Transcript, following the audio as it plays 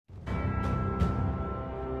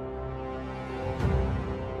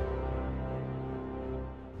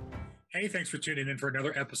Hey, thanks for tuning in for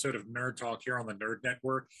another episode of Nerd Talk here on the Nerd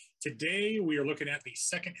Network. Today, we are looking at the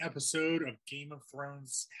second episode of Game of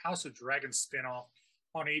Thrones House of Dragons spinoff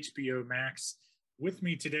on HBO Max. With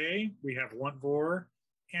me today, we have Wuntvore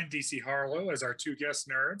and DC Harlow as our two guest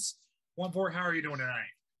nerds. Wuntvore, how are you doing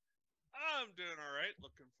tonight? I'm doing all right.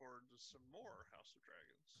 Looking forward to some more House of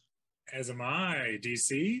Dragons. As am I,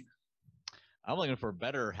 DC. I'm looking for a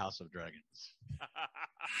better House of Dragons.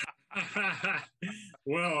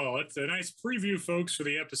 Well, it's a nice preview, folks, for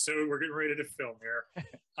the episode we're getting ready to film here.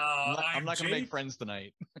 I'm not going to make friends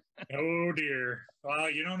tonight. Oh, dear. Well,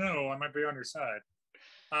 you don't know. I might be on your side.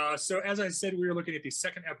 So, as I said, we were looking at the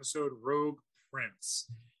second episode, Rogue Prince.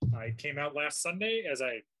 It came out last Sunday as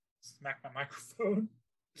I smacked my microphone.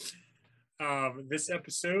 This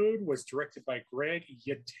episode was directed by Greg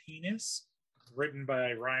Yaitanes, written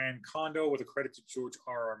by Ryan Kondo with a credit to George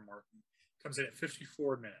R.R. Martin. Comes in at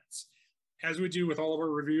 54 minutes. As we do with all of our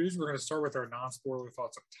reviews, we're going to start with our non-spoiler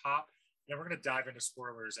thoughts up top, and then we're going to dive into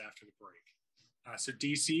spoilers after the break. So,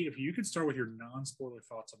 DC, if you could start with your non-spoiler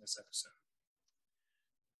thoughts on this episode.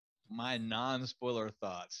 My non-spoiler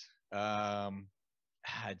thoughts.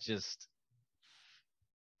 Just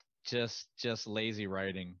lazy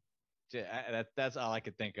writing. That's all I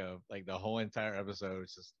could think of. Like the whole entire episode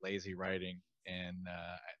is just lazy writing, and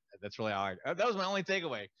that's really all. That was my only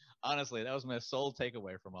takeaway. Honestly, that was my sole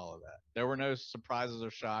takeaway from all of that. There were no surprises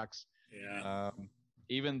or shocks. Yeah.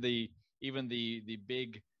 Even the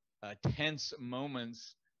big tense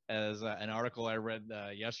moments, as an article I read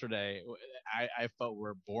yesterday, I felt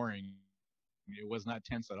were boring. It was not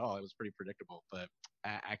tense at all. It was pretty predictable. But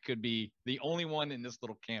I could be the only one in this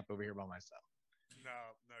little camp over here by myself. No,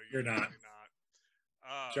 You're not.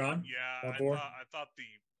 John? Yeah, I thought the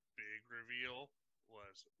big reveal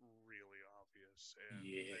was really obvious, and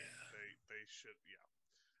they should.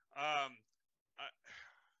 Yeah.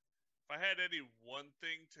 If I had any one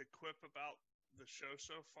thing to quip about the show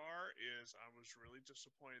so far is I was really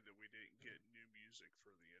disappointed that we didn't get new music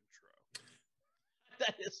for the intro.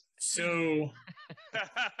 That is so.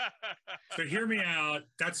 So hear me out.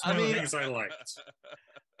 That's one of the things I liked.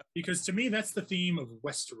 Because to me, that's the theme of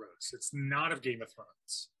Westeros. It's not of Game of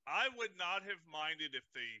Thrones. I would not have minded if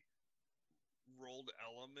they rolled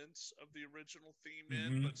elements of the original theme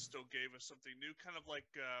in, but still gave us something new. Kind of like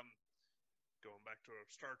going back to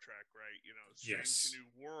Star Trek, right? You know, Strange New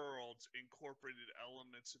Worlds incorporated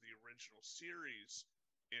elements of the original series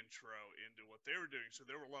intro into what they were doing. So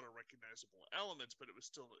there were a lot of recognizable elements, but it was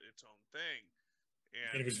still its own thing.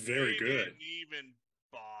 And it was very good. Didn't even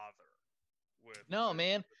bother.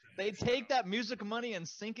 Man, they take that music money and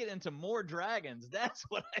sink it into more dragons. That's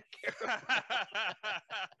what I care about.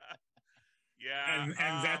 Yeah, and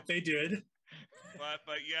that they did.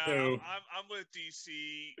 But yeah, so, I'm with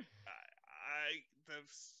DC.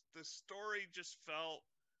 The story just felt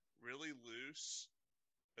really loose.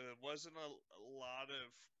 There wasn't a lot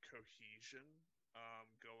of cohesion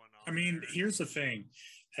going on. I mean, here's the thing.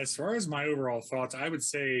 As far as my overall thoughts, I would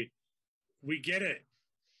say we get it.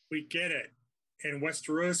 We get it. In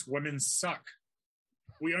Westeros, women suck.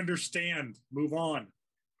 We understand. Move on.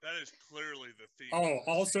 That is clearly the theme. Oh,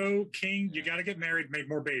 also, King, you got to get married, make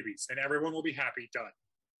more babies, and everyone will be happy. Done.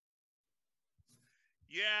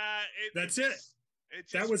 Yeah. That's it.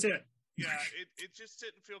 That was it. Yeah, it just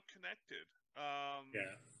didn't feel connected.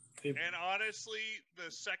 Yeah. And honestly, the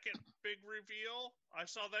second big reveal, I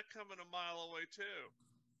saw that coming a mile away too.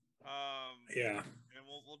 Yeah. And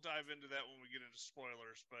we'll dive into that when we get into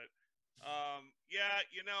spoilers. But yeah,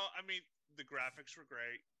 you know, I mean, the graphics were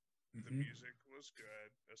great. The music was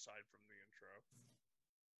good, aside from the intro.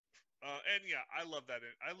 And yeah, I love that.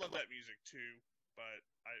 I love that music too, but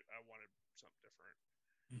I wanted something different.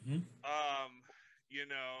 You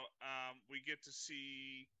know, we get to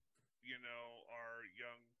see, you know, our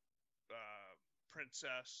young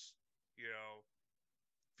princess, you know,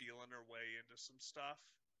 feeling her way into some stuff.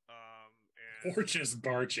 Or just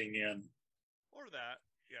barging in. Or that,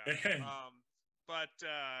 yeah. But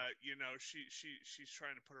you know, she's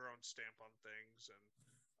trying to put her own stamp on things, and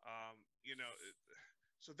you know,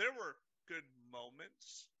 so there were good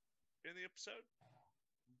moments in the episode,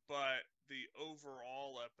 but the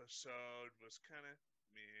overall episode was kind of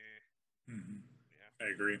meh. Yeah, I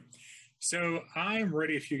agree. So I'm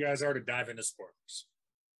ready if you guys are to dive into spoilers.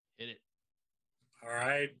 Hit it. All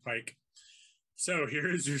right, Mike. So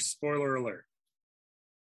here's your spoiler alert.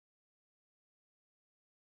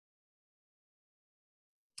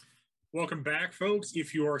 Welcome back, folks.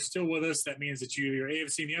 If you are still with us, that means that you A, have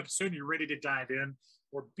seen the episode and you're ready to dive in,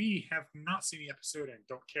 or B, have not seen the episode and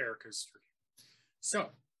don't care because you're here. So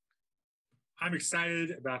I'm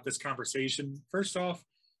excited about this conversation. First off,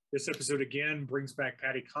 This episode again brings back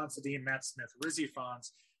Patty Considine, Matt Smith, Rizzy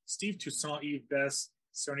Fons, Steve Toussaint, Eve Bess,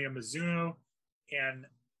 Sonia Mizuno, and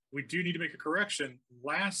we do need to make a correction.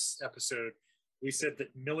 Last episode, we said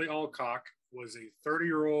that Millie Alcock was a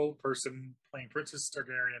 30-year-old person playing Princess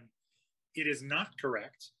Targaryen. It is not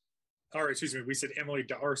correct. Or, excuse me, we said Emily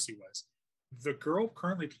D'Arcy was. The girl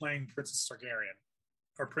currently playing Princess Targaryen,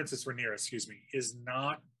 or Princess Rhaenyra, excuse me, is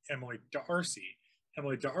not Emily D'Arcy.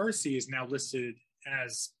 Emily D'Arcy is now listed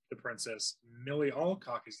as the princess. Millie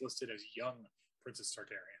Alcock is listed as young Princess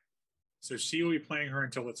Targaryen. So she will be playing her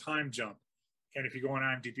until the time jump. And if you go on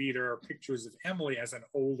IMDb, there are pictures of Emily as an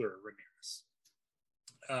older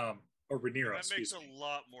Rhaenyra. Or Rhaenyra, that makes a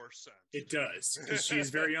lot more sense. It does, because she's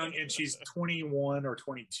very young, and she's 21 or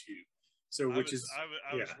 22. So, I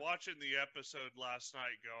was watching the episode last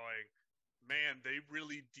night going, man, they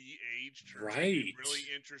really de-aged her. Right. It's really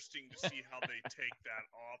interesting to see how they take that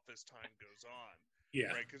off as time goes on.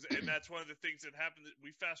 Yeah. Right. And that's one of the things that happened.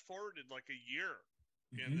 We fast forwarded like a year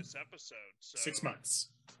in this episode. So 6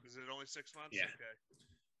 months. Is it only 6 months? Yeah. Okay.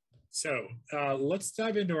 So let's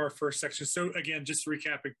dive into our first section. So again, just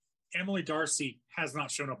recapping, Emily D'Arcy has not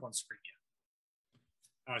shown up on screen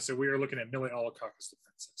yet. So we are looking at Millie Alcock as the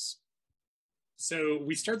princess. So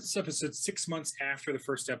we start this episode 6 months after the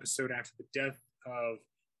first episode, after the death of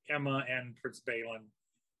Emma and Prince Balin.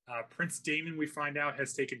 Prince Daemon, we find out,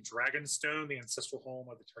 has taken Dragonstone, the ancestral home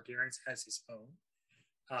of the Targaryens, as his home,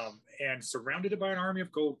 and surrounded by an army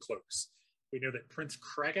of gold cloaks. We know that Prince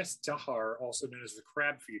Kragas Dahar, also known as the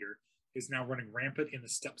Crab Feeder, is now running rampant in the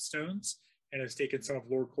Stepstones and has taken some of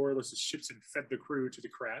Lord Corlys' ships and fed the crew to the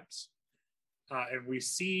crabs. And we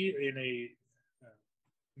see in a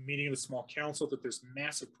meeting of the small council that there's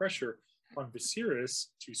massive pressure on Viserys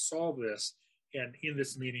to solve this. And in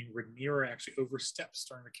this meeting, Rhaenyra actually oversteps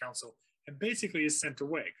during the council and basically is sent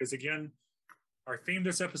away. Because again, our theme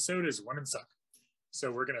this episode is run and suck.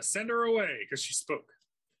 So we're going to send her away because she spoke.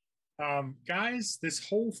 Guys, this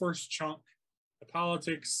whole first chunk, the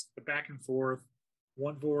politics, the back and forth,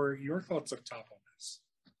 Wuntvore, your thoughts up top on this?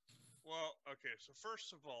 Well, okay, so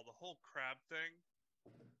first of all, the whole crab thing,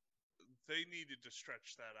 they needed to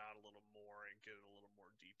stretch that out a little more and get it a little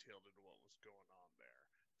more detailed into what was going on there.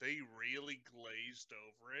 They really glazed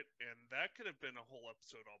over it, and that could have been a whole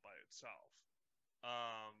episode all by itself.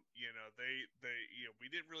 We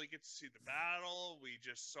didn't really get to see the battle. We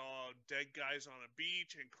just saw dead guys on a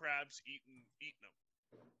beach and crabs eating them.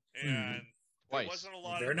 And there wasn't a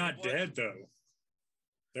lot. They're not dead though.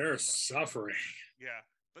 They're suffering. Yeah,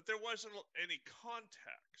 but there wasn't any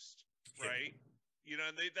context, right?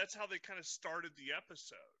 And that's how they kind of started the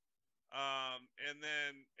episode. And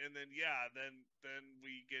then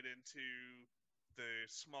we get into the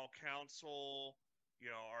small council.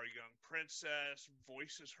 Our young princess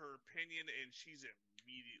voices her opinion, and she's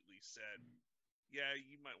immediately said, "Yeah,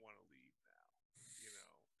 you might want to leave now.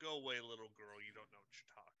 Go away, little girl. You don't know what you're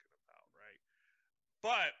talking about, right?"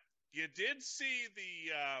 But you did see the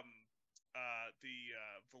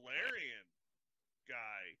Valerian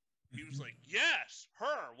guy. He was like, "Yes,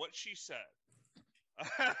 her. What she said."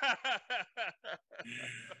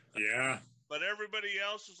 Yeah. But everybody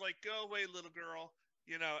else was like, "Go away, little girl."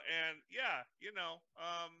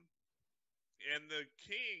 And the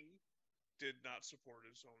king did not support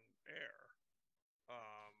his own heir.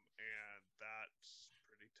 And that's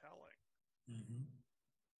pretty telling. Mm-hmm.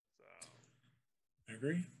 So I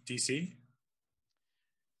agree. DC?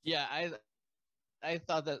 Yeah, I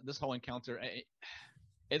thought that this whole encounter,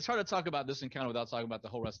 it's hard to talk about this encounter without talking about the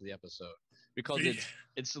whole rest of the episode, because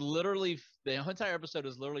it's literally, the entire episode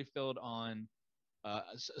is literally filled on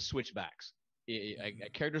switchbacks. A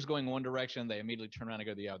character's going one direction, they immediately turn around and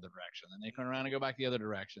go the other direction, and they turn around and go back the other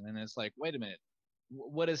direction, and it's like, wait a minute,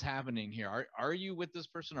 what is happening here? Are you with this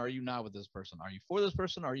person? Or are you not with this person? Are you for this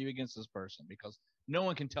person? Or are you against this person? Because no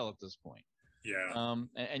one can tell at this point. Yeah.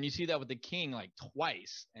 And you see that with the king like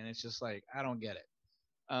twice, and it's just like, I don't get it.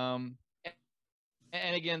 And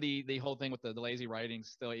again, the whole thing with the lazy writing,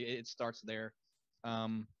 still, it starts there.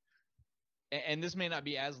 And this may not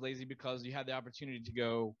be as lazy because you had the opportunity to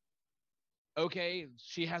go, okay,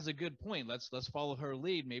 she has a good point. Let's follow her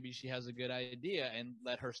lead. Maybe she has a good idea, and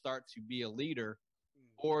let her start to be a leader.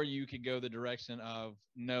 Or you could go the direction of,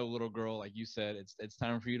 no, little girl, like you said, it's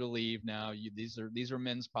time for you to leave now. These are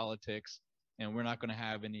men's politics, and we're not going to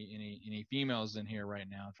have any females in here right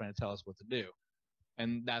now trying to tell us what to do.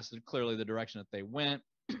 And that's clearly the direction that they went.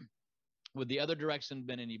 Would the other direction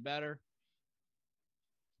been any better?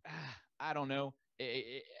 I don't know.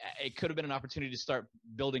 It could have been an opportunity to start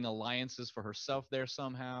building alliances for herself there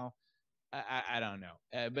somehow. I don't know.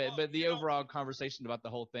 But the overall conversation about the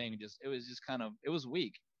whole thing, it was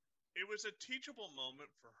weak. it was a teachable moment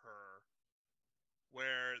for her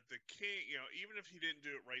where the king, even if he didn't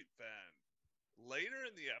do it right then, later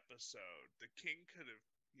in the episode, the king could have,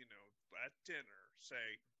 at dinner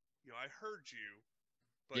say, I heard you,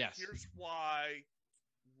 but here's why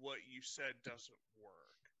what you said doesn't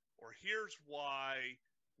work, or here's why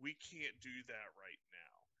we can't do that right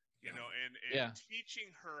now, and teaching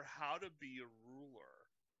her how to be a ruler.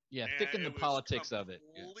 Yeah, thicken the politics of it.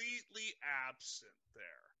 Completely absent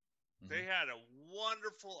there. Mm-hmm. They had a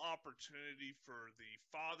wonderful opportunity for the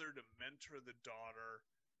father to mentor the daughter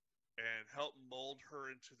and help mold her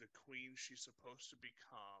into the queen she's supposed to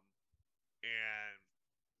become, and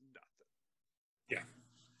nothing. Yeah.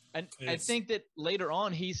 And I think that later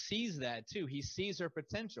on he sees that too. He sees her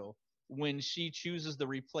potential when she chooses the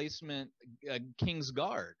replacement King's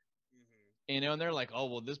Guard. And they're like, oh,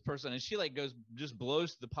 well, this person, and she just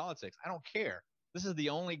blows to the politics. I don't care. This is the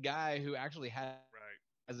only guy who actually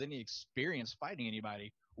has any experience fighting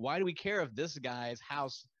anybody. Why do we care if this guy's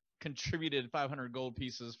house contributed 500 gold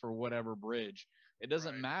pieces for whatever bridge? It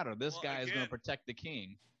doesn't matter. This guy is going to protect the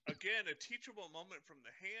king. Again, a teachable moment from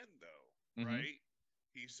the hand, though, right?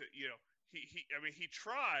 He said, he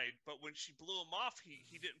tried, but when she blew him off,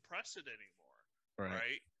 he didn't press it anymore,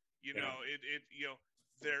 right?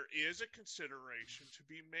 There is a consideration to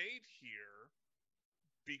be made here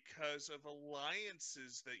because of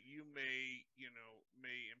alliances that you may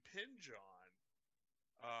impinge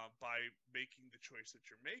on by making the choice that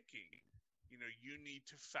you're making. You need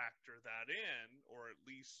to factor that in, or at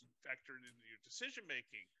least factor it into your decision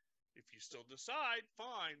making. If you still decide,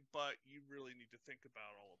 fine, but you really need to think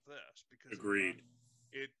about all of this because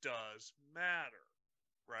it does matter,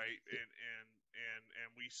 right? And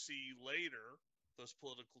we see later those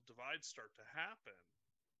political divides start to happen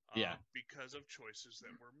because of choices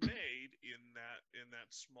that were made in that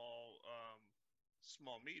small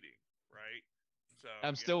meeting, right? So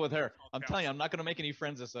I'm still with her. I'm telling you, I'm not going to make any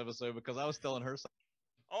friends this episode because I was still on her side.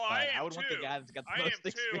 Oh, I am would too. want the guy that's got the most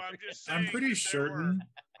experience. I'm just saying. I'm pretty certain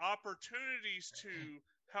opportunities to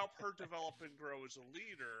help her develop and grow as a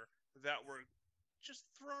leader that were just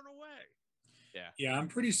thrown away. Yeah, I'm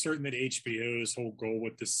pretty certain that HBO's whole goal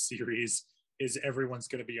with this series is everyone's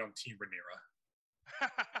going to be on Team Rhaenyra.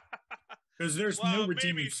 Because there's no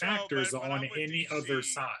redeeming factors on any other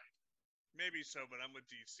side. Maybe so, but I'm with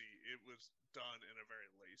DC. It was done in a very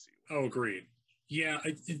lazy way. Oh, agreed. Yeah,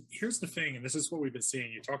 here's the thing, and this is what we've been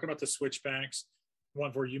seeing. You talk about the switchbacks,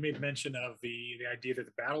 Wuntvore you made mention of the idea that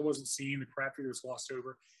the battle wasn't seen, the crap was glossed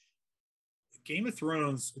over. Game of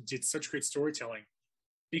Thrones did such great storytelling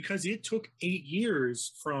because it took 8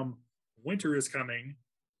 years from winter is coming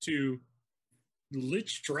to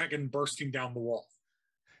Lich Dragon bursting down the wall.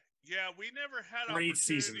 Yeah, we never had great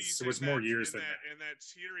seasons. There was more years than that. In that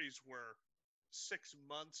series where 6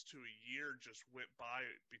 months to a year just went by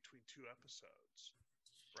between 2 episodes,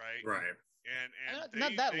 right? Right. And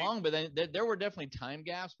not that long, but then there were definitely time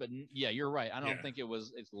gaps. But yeah, you're right. I don't think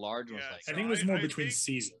it's large. Yeah, I think it was more between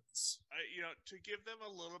seasons. To give them a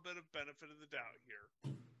little bit of benefit of the doubt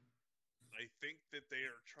here, I think that they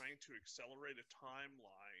are trying to accelerate a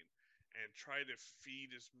timeline and try to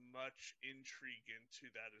feed as much intrigue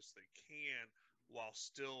into that as they can while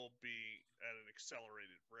still being at an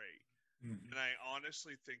accelerated rate. Mm-hmm. And I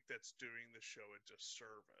honestly think that's doing the show a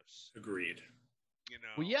disservice. Agreed.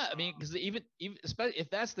 Well, yeah, I mean, because even especially if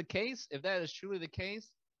that's the case, if that is truly the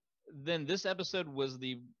case, then this episode was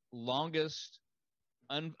the longest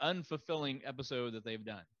unfulfilling episode that they've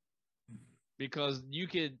done. Because you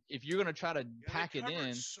could, if you're going to try to pack it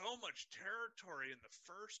in, so much territory in the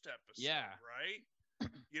first episode, right?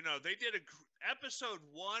 They did episode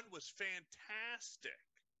 1 was fantastic.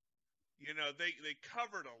 They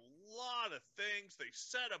covered a lot of things. They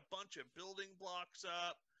set a bunch of building blocks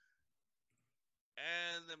up,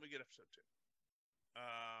 and then we get episode 2,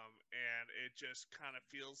 and it just kind of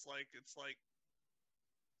feels like it's like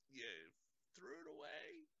you threw it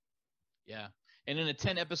away. Yeah. And in a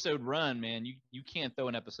 10-episode run, man, you can't throw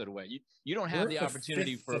an episode away. You don't have the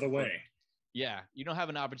opportunity for the way. Yeah, you don't have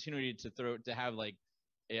an opportunity to have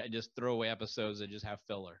just throwaway episodes that just have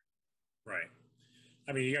filler. Right.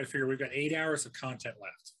 I mean, you got to figure we've got 8 hours of content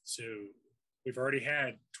left, so we've already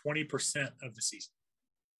had 20% of the season.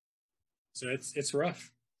 So it's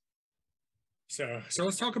rough. So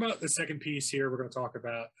let's talk about the second piece here. We're going to talk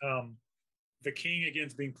about the king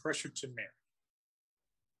against being pressured to marry.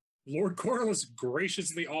 Lord Corlys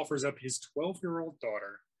graciously offers up his 12-year-old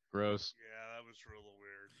daughter. Gross. Yeah, that was real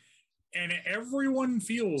weird. And everyone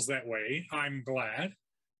feels that way. I'm glad.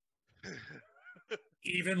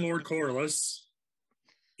 Even Lord Corlys.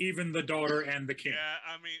 Even the daughter and the king. Yeah,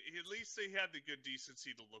 I mean, at least they had the good decency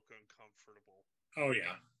to look uncomfortable. Oh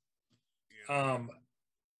yeah. You know?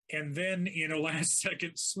 And then in a last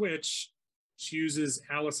second switch, she uses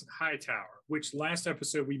Allison Hightower, which last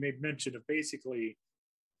episode we made mention of basically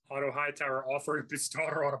Otto Hightower offered his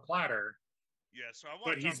daughter on a platter. Yeah, so I want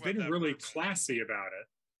but to talk he's about been that really classy about it.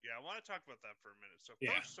 Yeah, I want to talk about that for a minute. So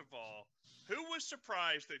Yeah. first of all, who was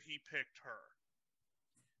surprised that he picked her?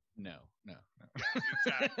 No. Yeah,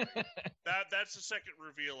 exactly. That's the second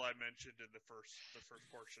reveal I mentioned in the first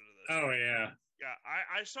portion of this. Oh yeah. Yeah,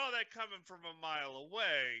 I saw that coming from a mile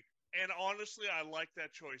away, and honestly, I like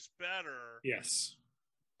that choice better. Yes.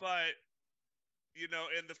 But you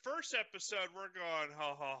know, in the first episode, we're going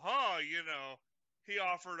ha ha ha. You know, he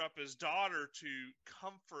offered up his daughter to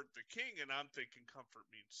comfort the king, and I'm thinking comfort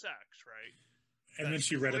means sex, right? And then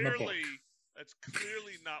she read him a book. That's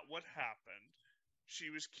clearly not what happened. She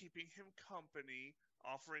was keeping him company,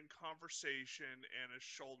 offering conversation and a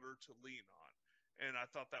shoulder to lean on. And I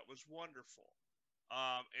thought that was wonderful.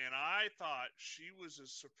 And I thought she was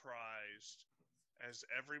as surprised as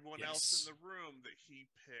everyone else in the room that he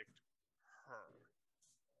picked her.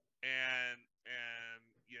 And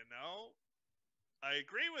you know, I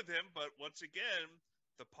agree with him, but once again,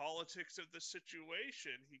 the politics of the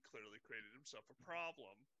situation, he clearly created himself a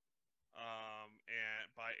problem. And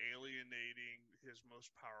by alienating his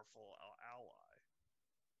most powerful ally.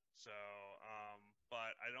 So,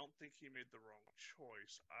 but I don't think he made the wrong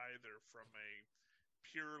choice either from a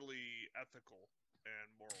purely ethical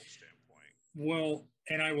and moral standpoint. Well,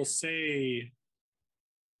 and I will say,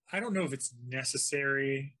 I don't know if it's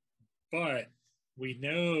necessary, but we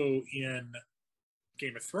know in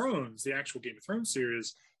Game of Thrones, the actual Game of Thrones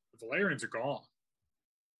series, the Valerians are gone.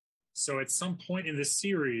 So at some point in this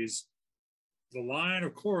series, the line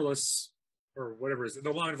of Corlys, or whatever it is,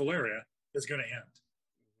 the line of Valeria is going to end.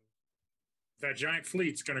 Mm-hmm. That giant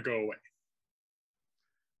fleet's going to go away.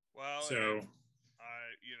 Well, so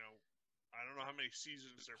you know, I don't know how many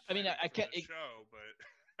seasons they're. I mean, I can't show,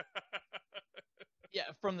 but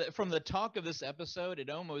yeah, from the talk of this episode, it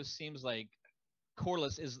almost seems like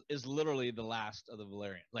Corlys is literally the last of the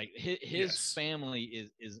Valerian. Like his family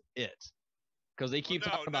is it. Because they keep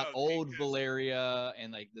talking about old Valeria and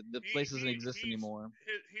like the place doesn't exist anymore.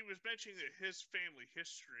 He was mentioning that his family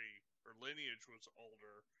history or lineage was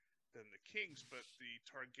older than the kings, but the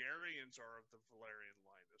Targaryens are of the Valerian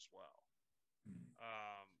line as well.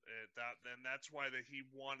 That's why he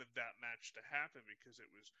wanted that match to happen, because it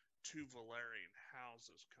was two Valerian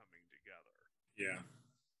houses coming together. Yeah.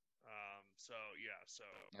 So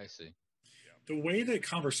I see. Yeah. The way the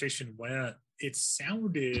conversation went, it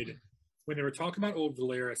sounded. When they were talking about old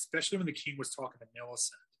Valeria, especially when the king was talking to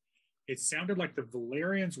Millicent, it sounded like the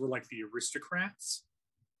Valerians were like the aristocrats,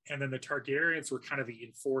 and then the Targaryens were kind of the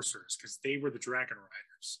enforcers because they were the dragon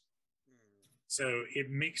riders. So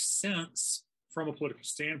it makes sense from a political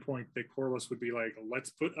standpoint that Corlys would be like,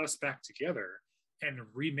 let's put us back together and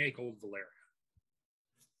remake old Valeria.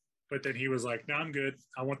 But then he was like, no, I'm good.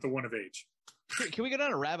 I want the one of age. Can we go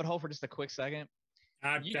down a rabbit hole for just a quick second?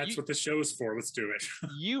 That's what the show is for. Let's do it.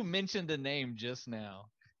 You mentioned the name just now,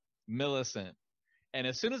 Millicent. And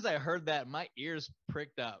as soon as I heard that, my ears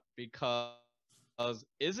pricked up because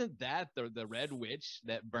isn't that the Red Witch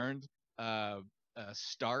that burned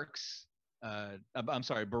Stark's, I'm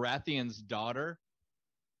sorry, Baratheon's daughter?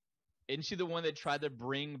 Isn't she the one that tried to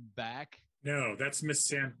bring back? No, that's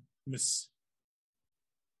Miss.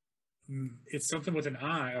 It's something with an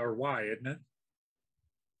I or Y, isn't it?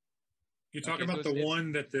 You're talking about the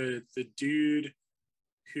one that the dude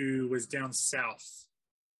who was down south,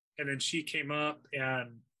 and then she came up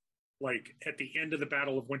and like at the end of the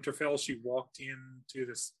Battle of Winterfell, she walked into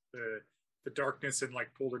the darkness and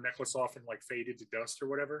like pulled her necklace off and like faded to dust or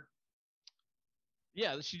whatever.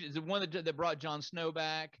 Yeah, she the one that brought Jon Snow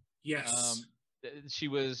back. Yes, she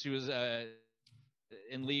was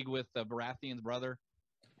in league with Baratheon's brother,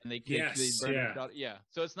 and they burned his daughter. Yeah,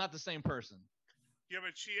 so it's not the same person. Yeah,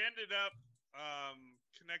 but she ended up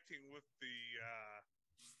connecting with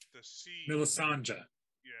the sea. Melisandre.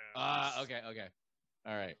 Yeah. Okay.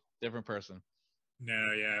 All right. Different person.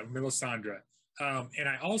 No, yeah, Melisandre. And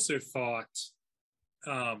I also thought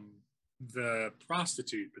the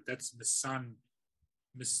prostitute, but that's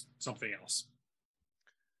Miss something else.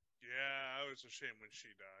 Yeah, it was a shame when she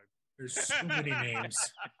died. There's so many names.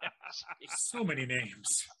 So many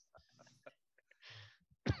names.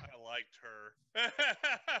 I liked her.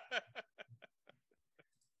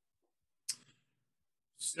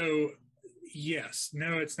 So, yes,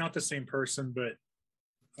 no, it's not the same person, but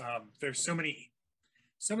there's so many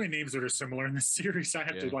names that are similar in this series. I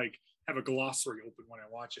have have a glossary open when I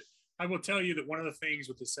watch it. I will tell you that one of the things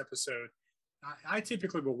with this episode, I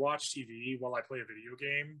typically will watch TV while I play a video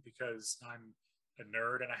game because I'm a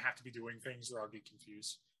nerd and I have to be doing things or I'll get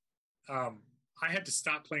confused. I had to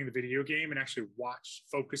stop playing the video game and actually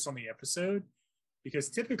focus on the episode because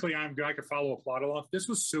typically I could follow a plot along. This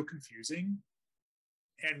was so confusing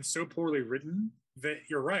and so poorly written that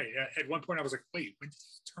you're right. At one point I was like, wait, when did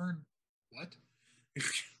he turn what?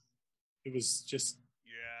 It was just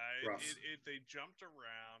rough. They jumped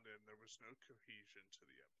around and there was no cohesion to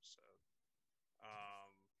the episode.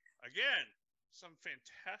 Again, some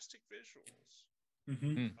fantastic visuals.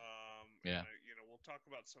 Mm-hmm. Yeah. We'll talk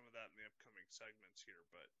about some of that in the upcoming segments here,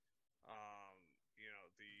 but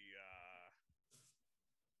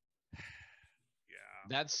yeah.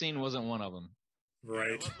 That scene wasn't one of them.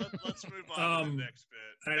 Right. Yeah, let's move on to the next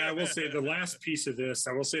bit. And I will say the last piece of this,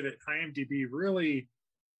 I will say that IMDb really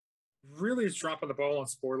is dropping the ball on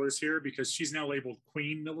spoilers here because she's now labeled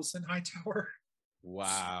Queen Millicent Hightower.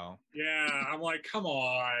 Wow. Yeah, I'm like, come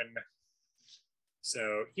on.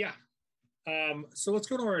 So, yeah. So let's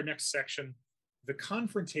go to our next section. The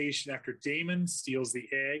confrontation after Daemon steals the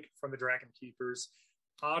egg from the Dragon Keepers.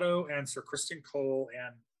 Otto and Sir Kristen Cole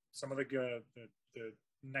and some of the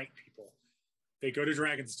night people. They go to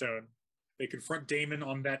Dragonstone. They confront Daemon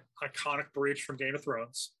on that iconic bridge from Game of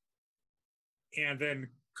Thrones. And then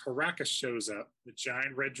Caracas shows up, the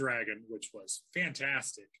giant red dragon, which was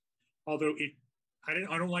fantastic. Although I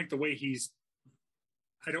don't like the way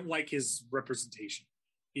I don't like his representation.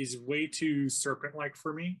 He's way too serpent-like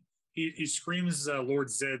for me. He screams Lord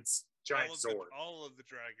Zed's giant sword. All of the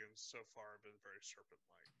dragons so far have been very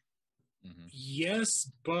serpent-like. Mm-hmm. Yes,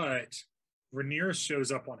 but Rhaenyra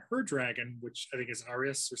shows up on her dragon, which I think is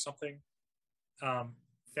Aris or something.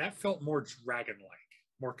 That felt more dragon-like,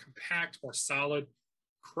 more compact, more solid.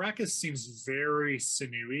 Caracas seems very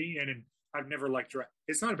sinewy, and I've never liked dragon.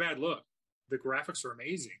 It's not a bad look. The graphics are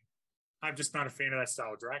amazing. I'm just not a fan of that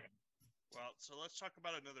style of dragon. Well, so let's talk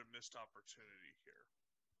about another missed opportunity here,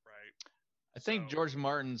 right? I think George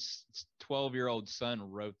Martin's 12-year-old son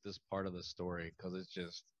wrote this part of the story because it's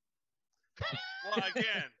just. Well,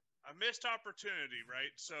 again, a missed opportunity,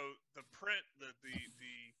 right? So the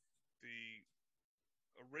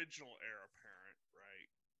original heir apparent,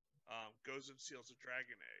 right, goes and steals a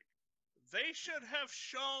dragon egg. They should have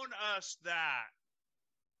shown us that.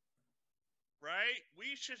 Right?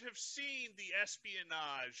 We should have seen the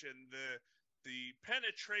espionage and the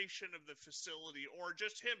penetration of the facility, or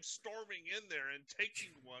just him storming in there and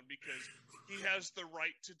taking one because he has the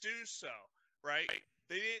right to do so, right?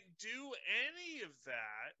 They didn't do any of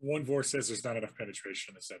that. Wuntvore says there's not enough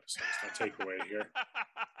penetration in this episode. It's my takeaway here.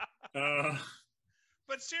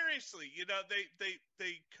 But seriously,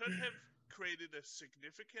 they could have created a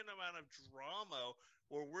significant amount of drama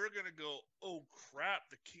where we're going to go, oh, crap,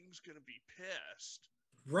 the king's going to be pissed.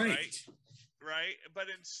 Right. Right? But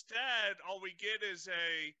instead, all we get is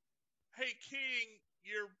hey, king,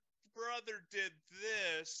 your brother did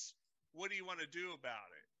this. What do you want to do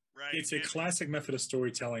about it? Right? It's a classic method of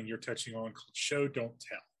storytelling you're touching on called show, don't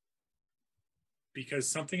tell.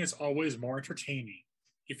 Because something is always more entertaining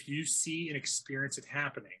if you see and experience it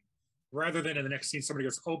happening, rather than in the next scene, somebody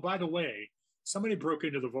goes, oh, by the way, somebody broke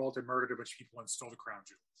into the vault and murdered a bunch of people and stole the crown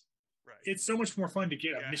jewels. Right. It's so much more fun to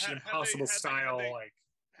get a Mission Impossible style.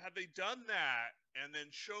 Had they done that and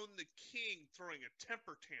then shown the king throwing a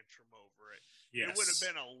temper tantrum over it, yes, it would have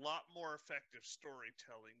been a lot more effective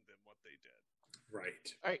storytelling than what they did.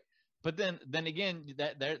 Right. All right. But then again,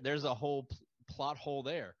 there's a whole plot hole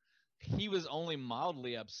there. He was only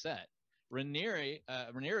mildly upset.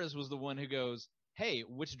 Rhaenyra's was the one who goes, hey,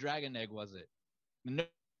 which dragon egg was it?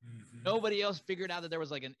 Nobody else figured out that there was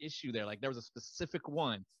like an issue there. Like there was a specific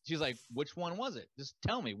one. She's like, which one was it? Just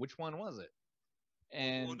tell me, which one was it?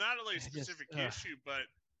 And well, not only a specific issue, but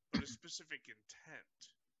a specific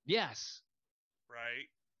intent. Yes. Right?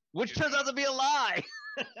 Which turns out to be a lie.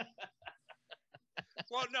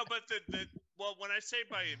 Well, no, but when I say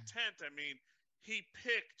by intent, I mean he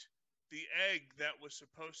picked the egg that was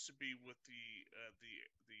supposed to be with the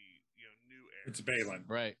new heir. It's Balin.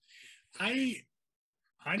 Right.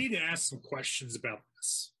 I need to ask some questions about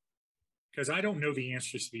this because I don't know the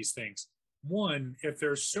answers to these things. One, if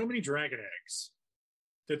there's so many dragon eggs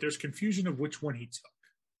that there's confusion of which one he took,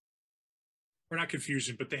 or not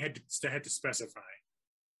confusion, but they had to specify.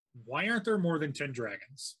 Why aren't there more than 10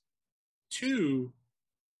 dragons? Two,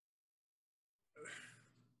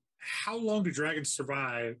 how long do dragon eggs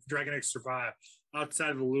survive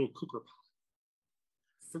outside of the little cooker pot?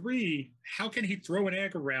 Three, how can he throw an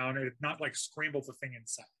egg around and not like scramble the thing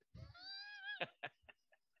inside?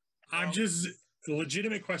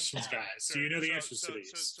 legitimate questions, guys. So you know the answers to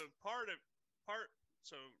these. So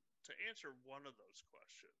to answer one of those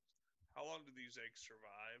questions, how long do these eggs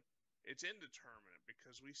survive? It's indeterminate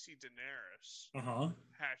because we see Daenerys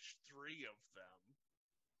hatch 3 of them,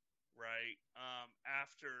 right?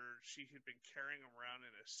 After she had been carrying them around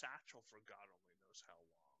in a satchel for God only knows how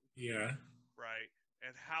long. Yeah. Right.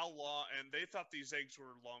 And how long? And they thought these eggs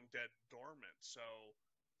were long dead dormant, so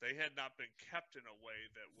they had not been kept in a way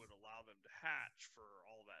that would allow them to hatch for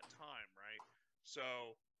all that time, right?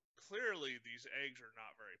 So clearly, these eggs are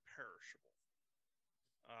not very perishable.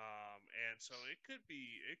 And so it could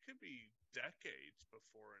be decades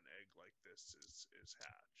before an egg like this is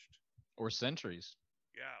hatched, or centuries.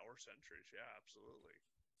 Yeah, or centuries. Yeah, absolutely.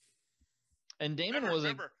 And Daemon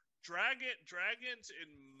wasn't. Remember, dragons in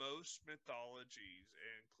most mythologies,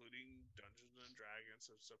 including Dungeons and Dragons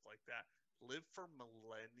and stuff like that, live for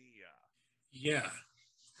millennia. Yeah,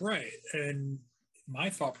 right. And my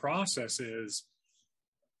thought process is,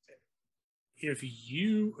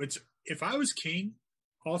 if I was king,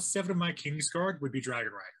 all 7 of my Kingsguard would be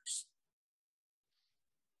dragon riders.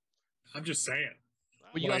 I'm just saying.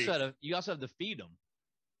 But you also have to feed them.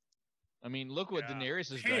 I mean, look what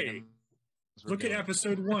Daenerys' dragon. Look at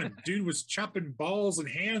episode 1. Dude was chopping balls and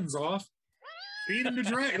hands off. Feed him to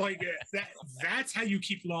dragon. Like that's how you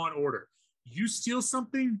keep law and order. You steal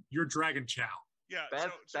something, you're dragon chow. Yeah,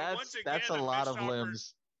 that's a lot of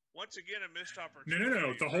limbs. Once again, a missed opportunity.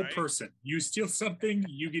 No. The whole person. You steal something,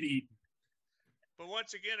 you get eaten. But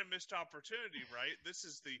once again, a missed opportunity, right? This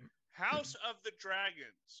is the House of the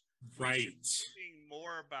Dragons. Right. Seeing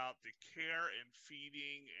more about the care and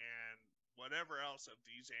feeding and whatever else of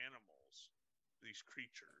these animals, these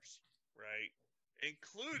creatures, right?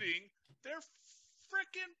 Including their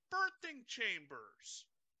frickin' birthing chambers,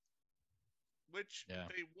 which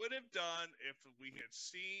they would have done if we had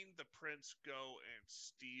seen the prince go and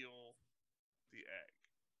steal the egg.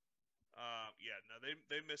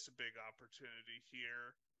 They miss a big opportunity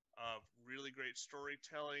here of really great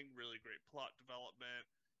storytelling, really great plot development,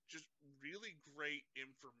 just really great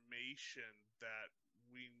information that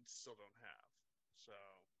we still don't have. So,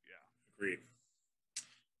 yeah. Agreed.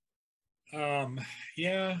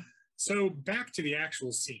 Yeah. So back to the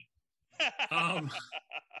actual scene.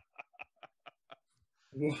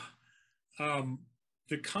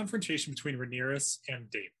 The confrontation between Rhaenyra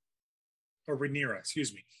and Daemon. Or Rhaenyra,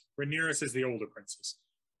 excuse me. Rhaenyra is the older princess.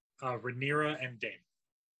 Rhaenyra and Daemon.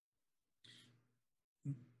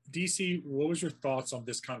 DC, what was your thoughts on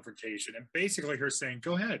this confrontation? And basically her saying,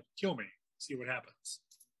 go ahead, kill me, see what happens.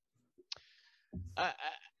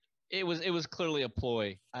 It was clearly a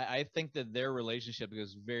ploy. I think that their relationship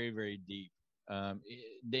goes very, very deep.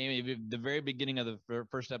 Daemon, the very beginning of the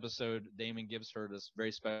first episode, Daemon gives her this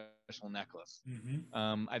very special necklace.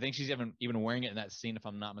 Mm-hmm. I think she's even wearing it in that scene, if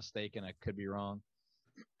I'm not mistaken. I could be wrong.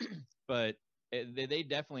 But they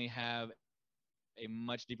definitely have a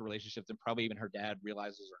much deeper relationship than probably even her dad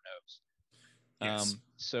realizes or knows. Yes.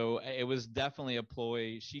 So it was definitely a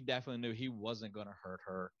ploy. She definitely knew he wasn't going to hurt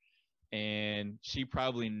her. And she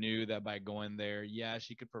probably knew that by going there,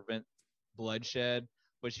 she could prevent bloodshed,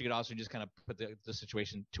 but she could also just kind of put the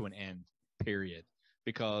situation to an end, period.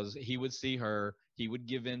 Because he would see her, he would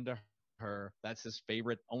give in to her. That's his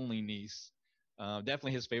favorite only niece.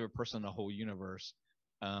 Definitely his favorite person in the whole universe.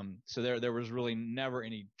 So there was really never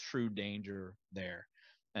any true danger there.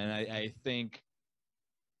 And I think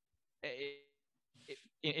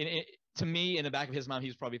to me, in the back of his mind, he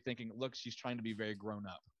was probably thinking, look, she's trying to be very grown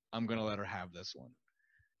up. I'm going to let her have this one.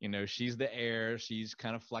 You know, she's the heir. She's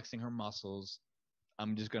kind of flexing her muscles.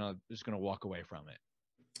 I'm just gonna walk away from it.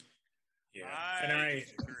 Yeah, I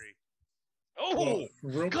disagree. Oh,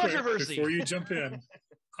 real controversy! Quick, before you jump in,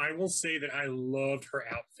 I will say that I loved her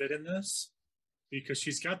outfit in this because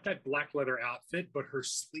she's got that black leather outfit, but her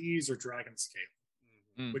sleeves are dragon scale,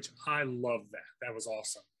 which I love. That was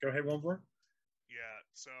awesome. Go ahead, Wuntvore. Yeah,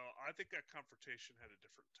 so I think that confrontation had a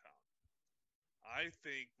different tone. I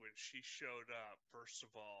think when she showed up, first of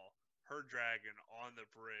all, her dragon on the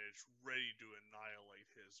bridge, ready to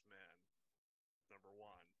annihilate his men, number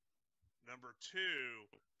one. Number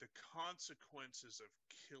two, the consequences of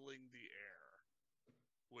killing the heir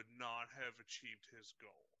would not have achieved his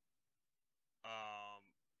goal.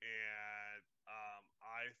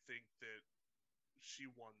 I think that she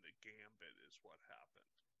won the gambit is what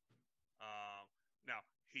happened. Now,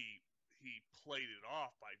 he played it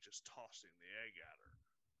off by just tossing the egg at her,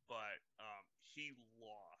 but he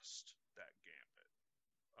lost that gambit,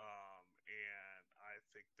 and I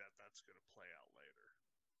think that's going to play out later.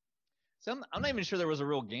 So I'm not even sure there was a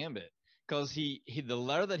real gambit because the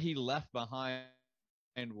letter that he left behind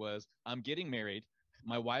was, I'm getting married.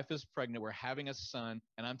 My wife is pregnant. We're having a son,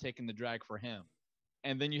 and I'm taking the drag for him.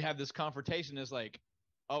 And then you have this confrontation. It's like,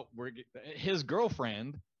 oh, his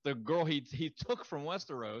girlfriend, the girl he took from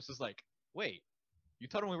Westeros, is like, wait, you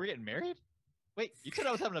told him we were getting married? Wait, you said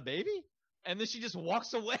I was having a baby? And then she just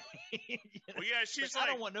walks away. Well, yeah, she's like, I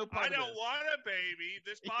don't want no part I of don't this. want a baby.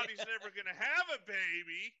 This body's never going to have a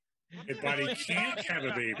baby. His body can't have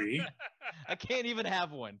a baby. I can't even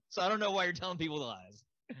have one. So I don't know why you're telling people lies.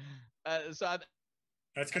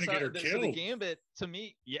 That's going to get her killed. So the gambit to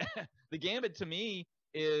me, the gambit to me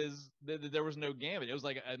is that there was no gambit. It was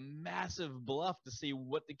like a massive bluff to see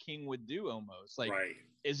what the king would do almost. Like,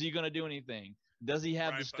 is he going to do anything? Does he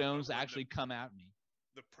have the stones to actually come at me?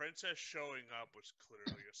 The princess showing up was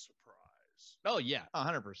clearly a surprise. Oh, yeah,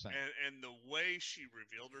 100%. And the way she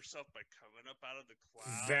revealed herself by coming up out of the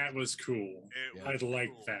cloud. That was cool. I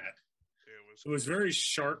liked that. It was cool. very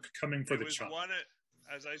shark coming for the chunk.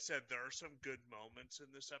 As I said, there are some good moments in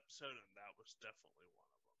this episode, and that was definitely one of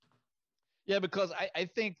them. Yeah, because I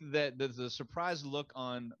think that the surprise look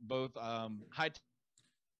on both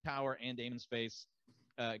Hightower and Daemon's face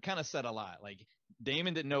kind of said a lot. Like,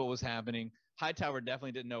 Daemon didn't know what was happening. Hightower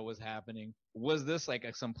definitely didn't know what was happening. Was this like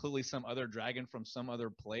some other dragon from some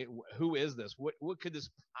other place? Who is this? What could this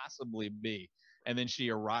possibly be? And then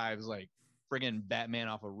she arrives like friggin' Batman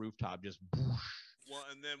off a rooftop, just. Well,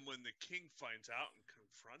 and then when the king finds out and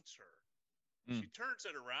confronts her, she turns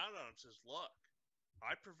it around on him and says, look,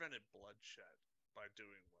 I prevented bloodshed by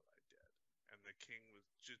doing what I did. And the king was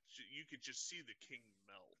you could just see the king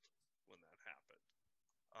melt when that happened.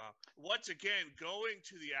 Once again, going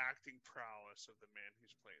to the acting prowess of the man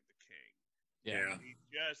who's playing the king. Yeah.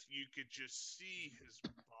 You could just see his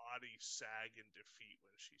body sag in defeat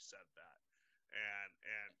when she said that.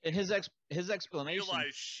 And his explanation.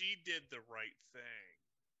 Realized she did the right thing,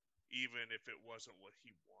 even if it wasn't what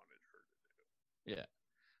he wanted her to do. Yeah,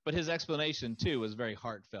 but his explanation too was very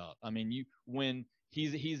heartfelt. I mean, when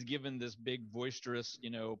he's given this big boisterous,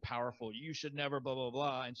 powerful, you should never blah blah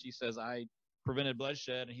blah, and she says, I prevented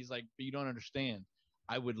bloodshed, and he's like, but you don't understand.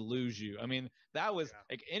 I would lose you. I mean, that was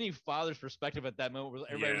like any father's perspective at that moment.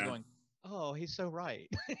 Everybody was going, oh, he's so right.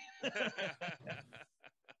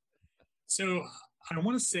 So I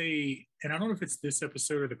want to say, and I don't know if it's this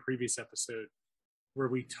episode or the previous episode, where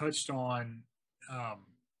we touched on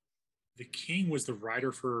the king was the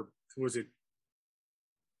rider for, was it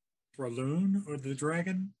Braloon or the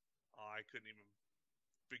dragon? Oh, I couldn't even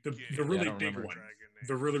begin. The really big one.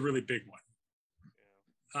 The really, really big one.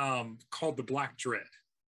 Yeah. Called the Black Dread.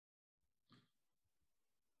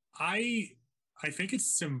 I think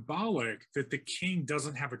it's symbolic that the king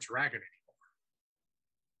doesn't have a dragon anymore.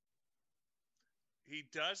 He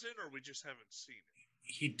doesn't, or we just haven't seen it?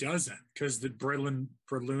 He doesn't, because the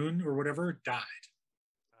Braloon or whatever died.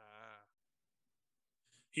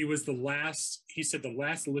 He was the last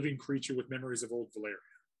living creature with memories of old Valyria.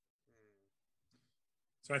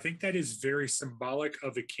 So I think that is very symbolic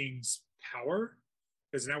of the king's power,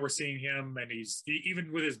 because now we're seeing him, and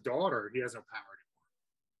even with his daughter, he has no power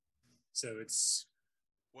anymore. So it's...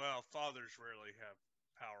 Well, fathers rarely have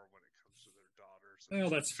power when it comes to their daughters. Well,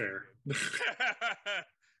 that's fair.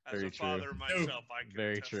 As very a father myself, I can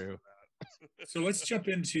very attest true. To that. So let's jump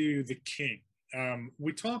into the king.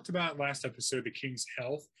 We talked about last episode the king's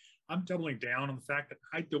health. I'm doubling down on the fact that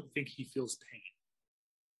I don't think he feels pain.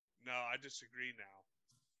 No, I disagree now.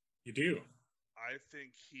 You do? I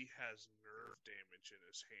think he has nerve damage in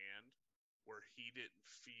his hand where he didn't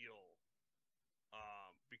feel,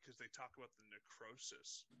 because they talk about the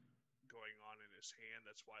necrosis going on in his hand.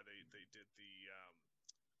 That's why they did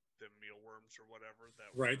the mealworms or whatever.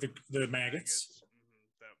 The maggots.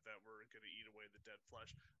 That were going to eat away the dead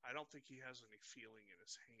flesh. I don't think he has any feeling in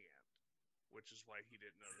his hand, which is why he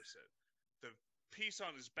didn't notice it. The piece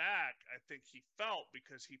on his back, I think he felt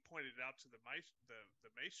because he pointed out to the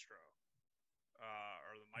maestro,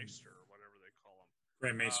 or the meister, or whatever they call him.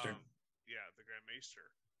 Grand Maester. The Grand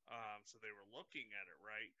Maester. So they were looking at it,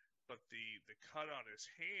 right? But the cut on his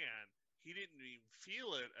hand, he didn't even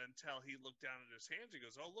feel it until he looked down at his hands. He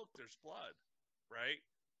goes, "Oh, look, there's blood," right?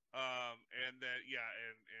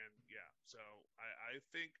 So I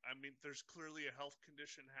think, there's clearly a health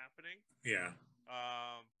condition happening. Yeah.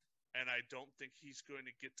 And I don't think he's going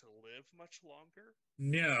to get to live much longer.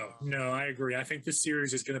 No, I agree. I think this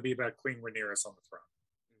series is going to be about Queen Rhaenyra on the throne.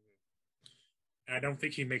 I don't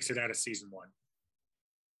think he makes it out of season 1.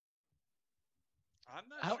 I'm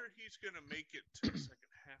not sure he's going to make it to the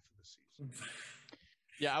second half of the season.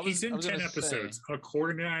 Yeah, he's in 10 episodes,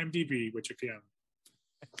 according to IMDb, which again...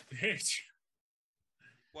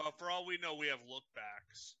 Well, for all we know, we have look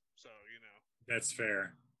backs, so That's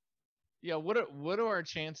fair. Yeah, what are our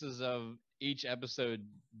chances of each episode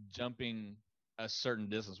jumping a certain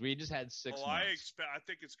distance? We just had 6 months. I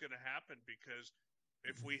think it's going to happen because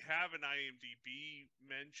if we have an IMDb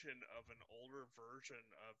mention of an older version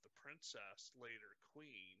of the princess, later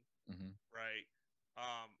queen, right?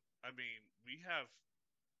 I mean, we have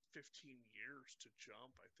 15 years to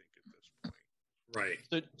jump, I think, at this point. Right.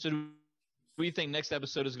 So do we think next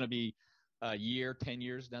episode is going to be a year, 10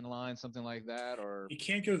 years down the line, something like that? Or you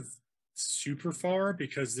can't go super far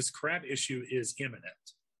because this crab issue is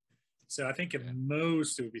imminent. So I think at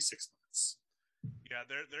most it would be 6 months. Yeah,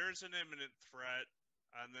 there's an imminent threat.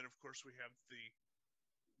 And then, of course, we have the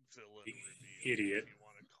villain reveal, idiot. if you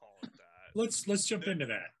want to call it that. Let's jump into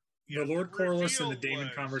that. Yeah, the Lord Corliss and the Damon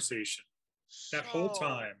was conversation. That so whole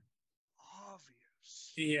time.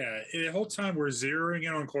 obvious. Yeah, the whole time we're zeroing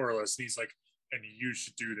in on Corliss, and he's like, and you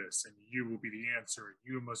should do this, and you will be the answer, and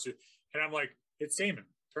you must do. And I'm like, it's Damon.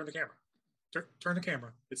 Turn the camera. Turn the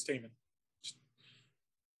camera. It's Damon.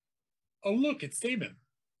 Oh, look, it's Damon.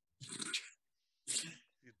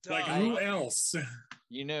 Like, who else?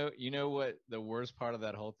 You know what the worst part of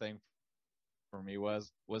that whole thing for me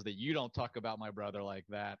was that you don't talk about my brother like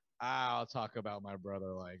that. I'll talk about my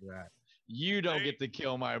brother like that. You don't get to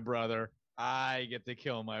kill my brother. I get to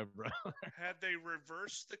kill my brother. Had they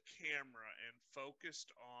reversed the camera and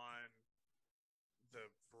focused on the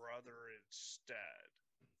brother instead,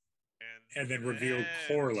 and then revealed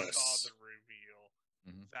Corliss, saw the reveal,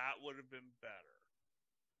 that would have been better.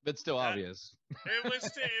 But still obvious. It was,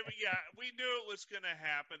 yeah, we knew it was going to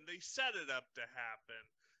happen. They set it up to happen.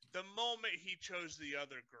 The moment he chose the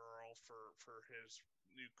other girl for his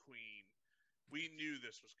new queen, we knew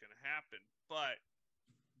this was going to happen. But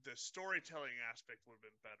the storytelling aspect would have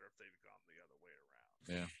been better if they'd gone the other way around.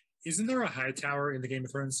 Yeah. Isn't there a high tower in the Game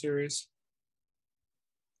of Thrones series?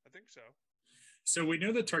 I think so. So we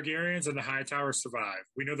know the Targaryens and the High Tower survive.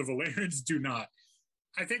 We know the Valerians do not.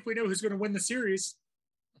 I think we know who's going to win the series.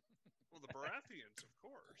 Well, the Baratheons, of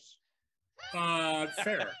course.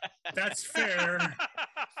 Fair. That's fair.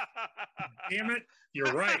 Damn it,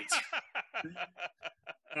 you're right.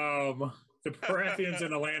 The Baratheons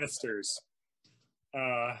and the Lannisters.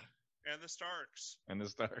 And the Starks.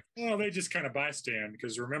 Well, they just kind of bystand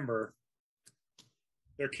because remember,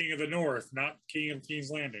 they're King of the North, not King of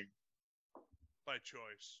King's Landing. By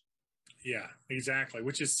choice. Yeah, exactly,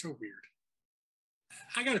 which is so weird.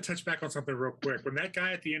 I got to touch back on something real quick. When that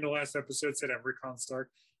guy at the end of last episode said, I'm Rickon Stark,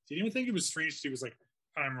 did anyone think it was strange? He was like,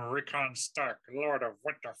 I'm Rickon Stark, Lord of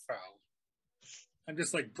Winterfell. I'm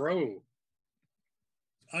just like, bro,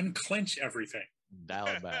 unclench everything. Dial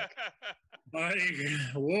it back. Like,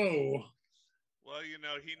 whoa. Well, you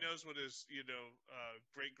know, he knows what his,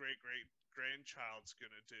 great grandchild's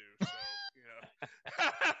going to do. So,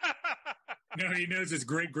 No, he knows his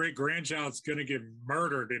great grandchild's going to get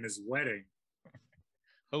murdered in his wedding.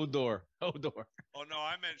 Hodor. Oh, no,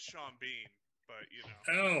 I meant Sean Bean,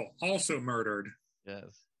 but, Oh, also murdered.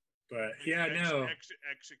 Yes. But, yeah, no.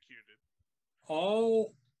 Executed.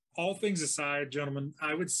 All things aside, gentlemen,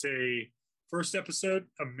 I would say first episode,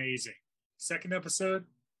 amazing. Second episode,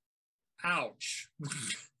 ouch.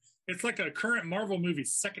 It's like a current Marvel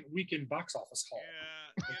movie's second weekend box office haul.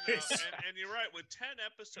 Yeah, and you're right. With 10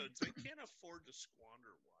 episodes, they can't afford to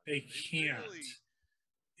squander one. They can't. Really,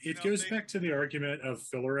 it goes back to the argument of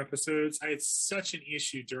filler episodes. I had such an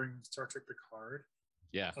issue during Star Trek Picard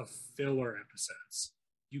of filler episodes.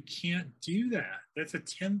 You can't do that. That's a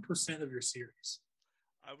 10% of your series.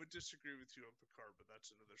 I would disagree with you on Picard, but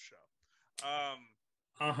that's another show.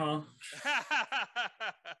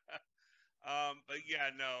 But yeah,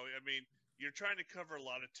 no, I mean, you're trying to cover a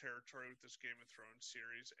lot of territory with this Game of Thrones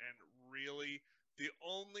series, and really, the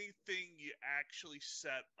only thing you actually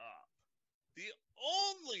set up,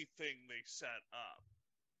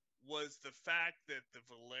 was the fact that the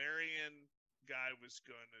Valerian guy was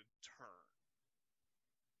going to turn.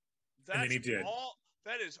 And then he did.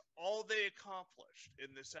 That is all they accomplished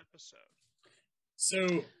in this episode. I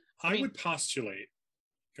So mean, would postulate.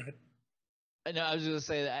 Go ahead. No, I was going to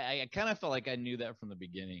say that I kind of felt like I knew that from the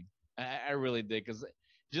beginning. I really did, because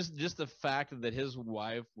just the fact that his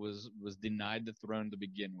wife was denied the throne to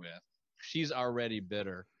begin with, she's already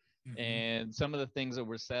bitter. Mm-hmm. And some of the things that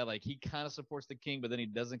were said, like he kind of supports the king, but then he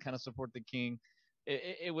doesn't kind of support the king.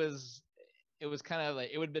 It was kind of like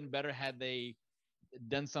it would have been better had they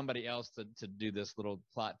done somebody else to do this little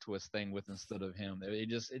plot twist thing with instead of him. It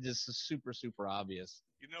just is super, super obvious.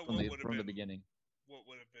 From the beginning. What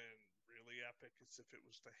would have been really epic is if it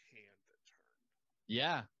was the hand that turned.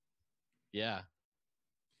 Yeah.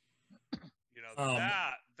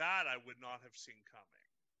 That I would not have seen coming.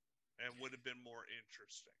 and would have been more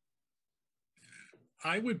interesting?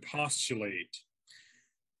 I would postulate.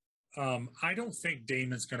 I don't think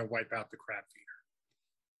Damon's going to wipe out the crab feeder.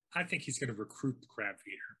 I think he's going to recruit the crab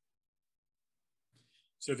feeder.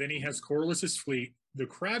 So then he has Corliss's fleet, the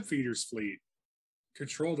crab feeder's fleet,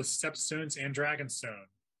 control the Stepstones and Dragonstone.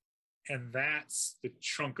 And that's the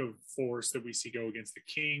chunk of force that we see go against the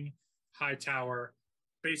King, Hightower,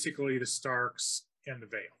 basically the Starks, and the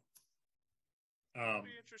Vale. It'll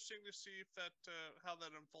be interesting to see if that how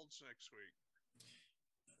that unfolds next week.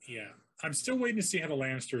 Yeah, I'm still waiting to see how the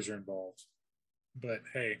Lannisters are involved. But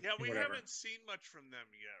hey, yeah, we whatever. haven't seen much from them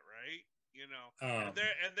yet, right? You know, and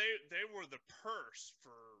they were the purse for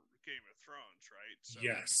Game of Thrones, right? So,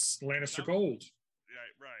 yes, Lannister gold.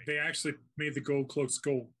 Right. They actually made the gold cloak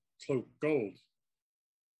gold.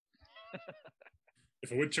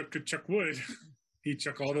 If a woodchuck could chuck wood, he'd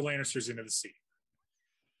chuck all the Lannisters into the sea.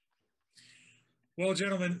 Well,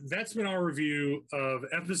 gentlemen, that's been our review of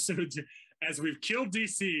episode. As we've killed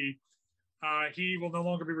DC, he will no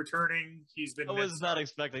longer be returning. He's been. I was not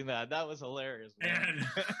expecting that. That was hilarious, man.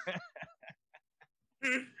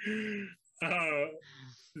 And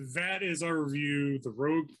that is our review, The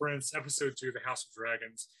Rogue Prince, episode 2 of the House of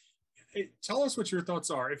Dragons. Hey, tell us what your thoughts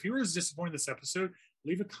are. If you were as disappointed in this episode,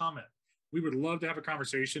 leave a comment. We would love to have a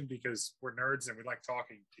conversation because we're nerds and we like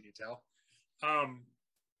talking. Can you tell?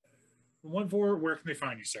 Wuntvore, where can they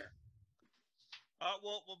find you, sir?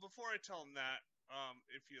 Well, before I tell them that,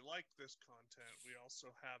 if you like this content, we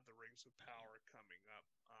also have the Rings of Power coming up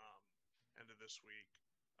end of this week.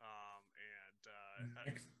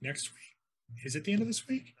 Next week. Is it the end of this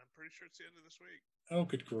week? I'm pretty sure it's the end of this week. Oh,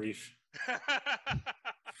 good grief.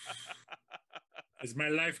 As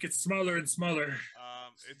my life gets smaller and smaller.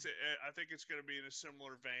 I think it's going to be in a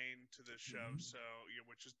similar vein to this show, so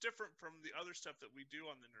which is different from the other stuff that we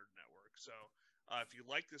do on the Nerd Network. So if you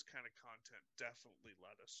like this kind of content, definitely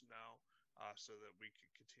let us know so that we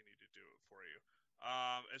can continue to do it for you.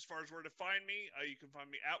 As far as where to find me, you can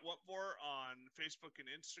find me at Wuntvore on Facebook and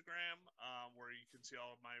Instagram, where you can see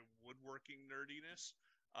all of my woodworking nerdiness.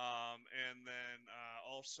 And then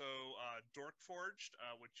also Dorkforged,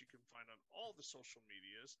 which you can find on all the social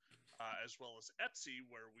medias, as well as Etsy,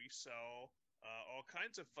 where we sell all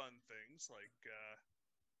kinds of fun things like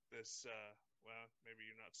this. Well, maybe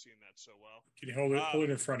you're not seeing that so well. Can you hold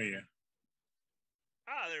it in front of you?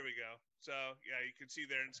 There we go. So yeah, you can see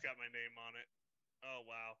there, and it's got my name on it. Oh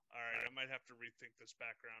wow! All right, I might have to rethink this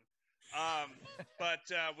background. But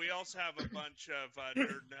we also have a bunch of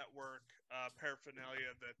Nerd Network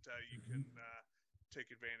paraphernalia that you can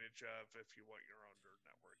take advantage of if you want your own Nerd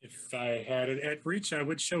Network. If I had it at reach, I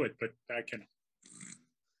would show it, but I cannot.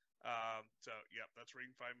 So, yeah, that's where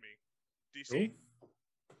you can find me. DC? Cool.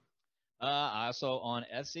 Also on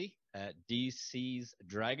Etsy at DC's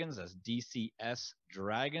Dragons. That's DCS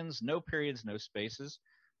Dragons. No periods, no spaces.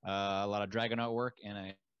 A lot of dragon artwork and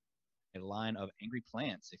a line of angry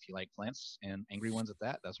plants. If you like plants and angry ones at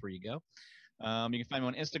that, that's where you go. You can find me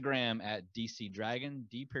on Instagram at DC Dragon,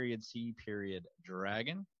 D.C.Dragon.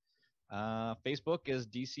 Facebook is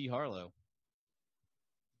DC Harlow.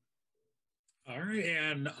 All right,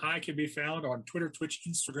 and I can be found on Twitter, Twitch,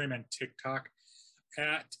 Instagram, and TikTok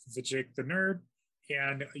at the Jake the Nerd.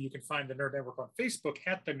 And you can find the Nerd Network on Facebook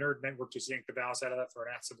at the Nerd Network. Just yank the vowels out of that for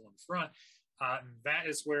an @ symbol in front. That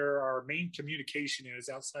is where our main communication is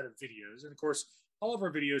outside of videos. And of course, all of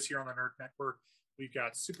our videos here on the Nerd Network, we've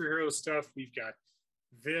got superhero stuff. We've got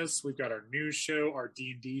this. We've got our news show, our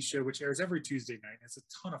D&D show, which airs every Tuesday night. It's a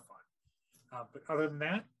ton of fun. But other than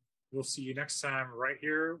that, we'll see you next time right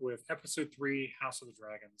here with episode 3, House of the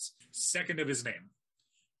Dragons, second of his name.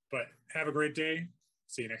 But have a great day.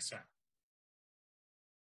 See you next time.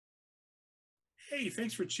 Hey,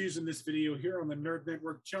 thanks for choosing this video here on the Nerd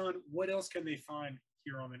Network. John, what else can they find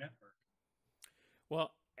here on the network?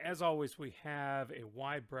 Well, as always, we have a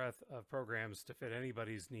wide breadth of programs to fit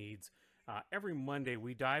anybody's needs. Every Monday,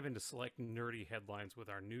 we dive into select nerdy headlines with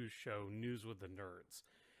our news show, News with the Nerds.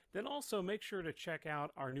 Then also make sure to check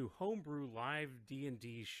out our new Homebrew Live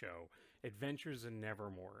D&D show, Adventures in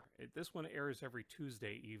Nevermore. This one airs every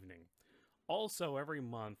Tuesday evening. Also, every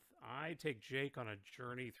month, I take Jake on a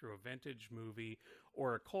journey through a vintage movie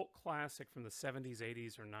or a cult classic from the 70s,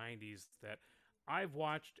 80s, or 90s that I've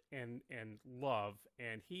watched and love,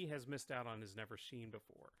 and he has missed out on, has never seen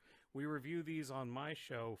before. We review these on my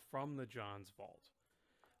show, From the John's Vault.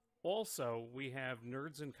 Also, we have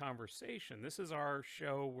Nerds in Conversation. This is our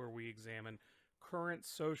show where we examine current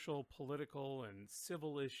social, political, and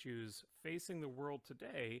civil issues facing the world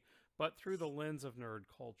today, but through the lens of nerd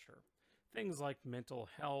culture. Things like mental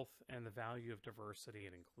health and the value of diversity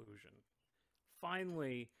and inclusion.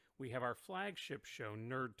 Finally, we have our flagship show,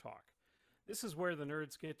 Nerd Talk. This is where the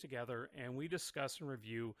nerds get together and we discuss and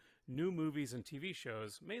review new movies and TV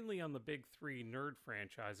shows, mainly on the big three nerd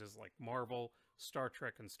franchises like Marvel, Star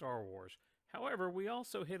Trek, and Star Wars. However, we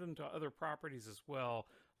also hit into other properties as well,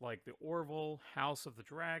 like The Orville, House of the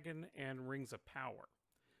Dragon, and Rings of Power.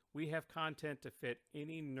 We have content to fit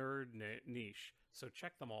any nerd niche, so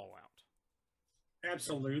check them all out.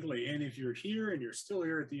 Absolutely. And if you're here and you're still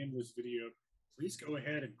here at the end of this video, please go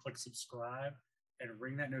ahead and click subscribe and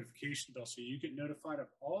ring that notification bell so you get notified of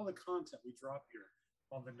all the content we drop here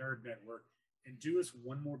on the Nerd Network. And do us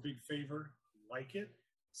one more big favor, like it,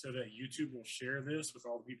 so that YouTube will share this with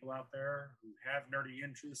all the people out there who have nerdy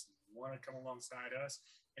interests and want to come alongside us,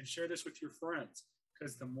 and share this with your friends,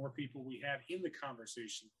 because the more people we have in the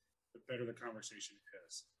conversation, the better the conversation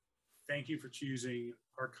is. Thank you for choosing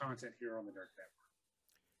our content here on the Nerd Network.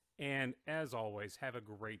 And as always, have a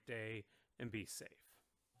great day and be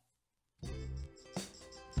safe.